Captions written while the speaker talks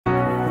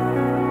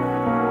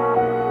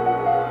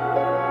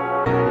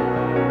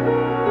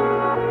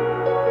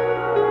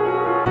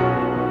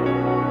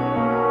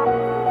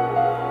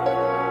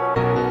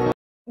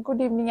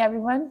Good evening,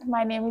 everyone.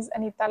 My name is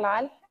Anita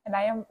Lal, and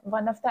I am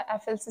one of the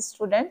FLC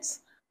students.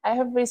 I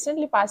have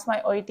recently passed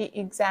my OET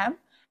exam,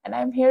 and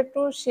I am here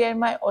to share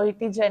my OET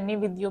journey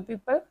with you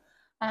people.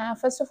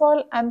 First of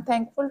all, I'm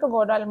thankful to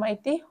God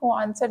Almighty who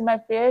answered my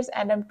prayers,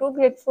 and I'm too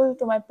grateful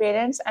to my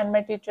parents and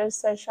my teachers,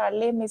 Sir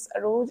Charlie, Miss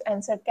Aruj,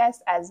 and Sir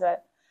Cass as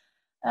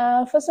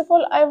well. First of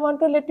all, I want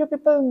to let you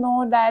people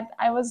know that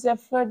I was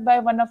referred by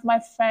one of my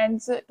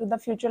friends to the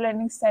Future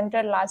Learning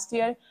Center last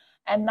year,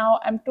 and now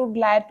I'm too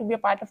glad to be a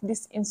part of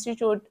this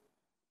institute.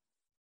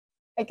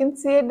 I can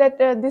say that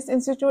this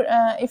institute,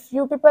 if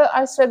you people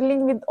are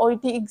struggling with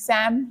OET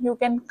exam, you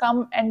can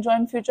come and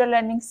join Future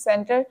Learning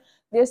Center.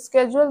 Their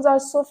schedules are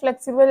so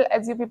flexible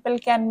as you people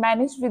can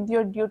manage with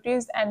your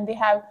duties, and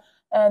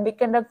they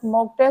conduct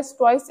mock tests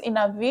twice in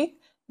a week.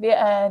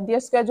 Their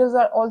schedules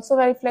are also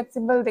very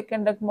flexible. They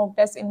conduct mock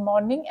tests in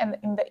morning and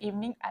in the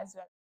evening as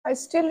well. I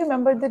still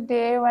remember the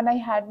day when I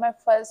had my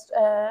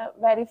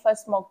very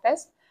first mock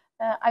test.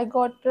 I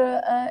got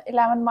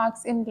 11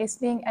 marks in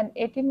listening and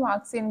 18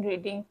 marks in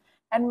reading.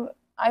 And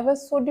I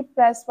was so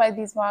depressed by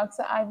these marks.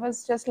 I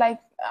was just like,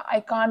 I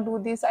can't do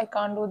this, I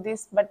can't do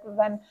this. But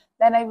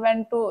then I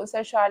went to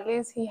Sir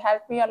Charlie's, he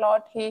helped me a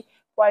lot. He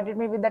provided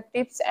me with the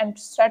tips and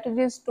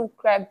strategies to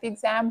crack the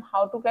exam,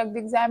 how to crack the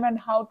exam, and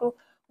how to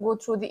go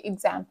through the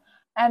exam.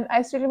 And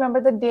I still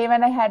remember the day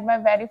when I had my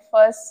very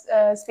first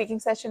speaking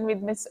session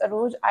with Miss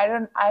Aruj.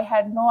 I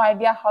had no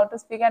idea how to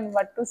speak and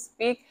what to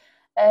speak.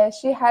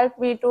 She helped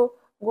me to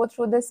go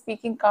through the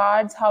speaking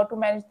cards, how to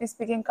manage the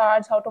speaking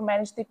cards, how to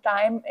manage the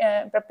time,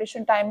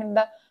 preparation time in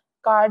the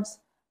cards.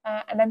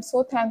 And I'm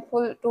so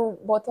thankful to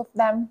both of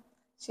them.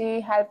 She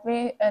helped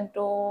me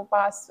to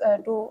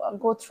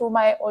go through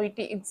my OET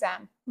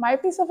exam. My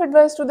piece of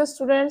advice to the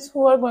students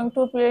who are going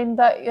to appear in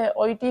the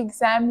OET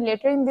exam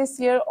later in this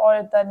year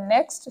or the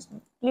next,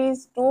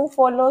 please do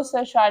follow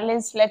Sir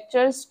Charlie's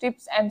lectures,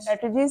 tips, and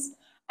strategies.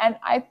 And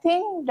I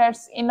think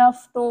that's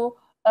enough to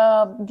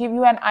give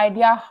you an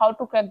idea how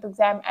to crack the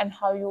exam and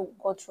how you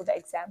go through the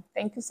exam.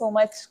 Thank you so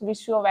much.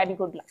 Wish you a very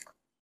good luck.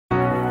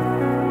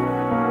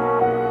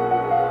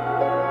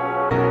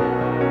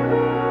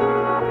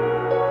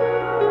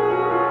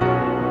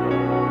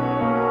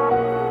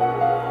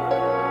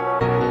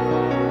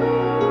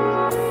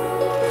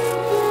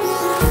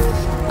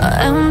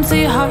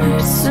 Empty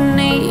hearts and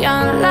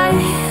neon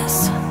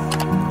lights,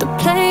 they're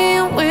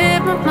playing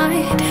with my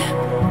mind.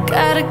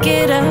 Gotta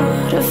get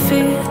out of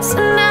here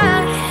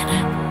tonight.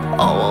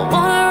 Oh, I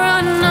wanna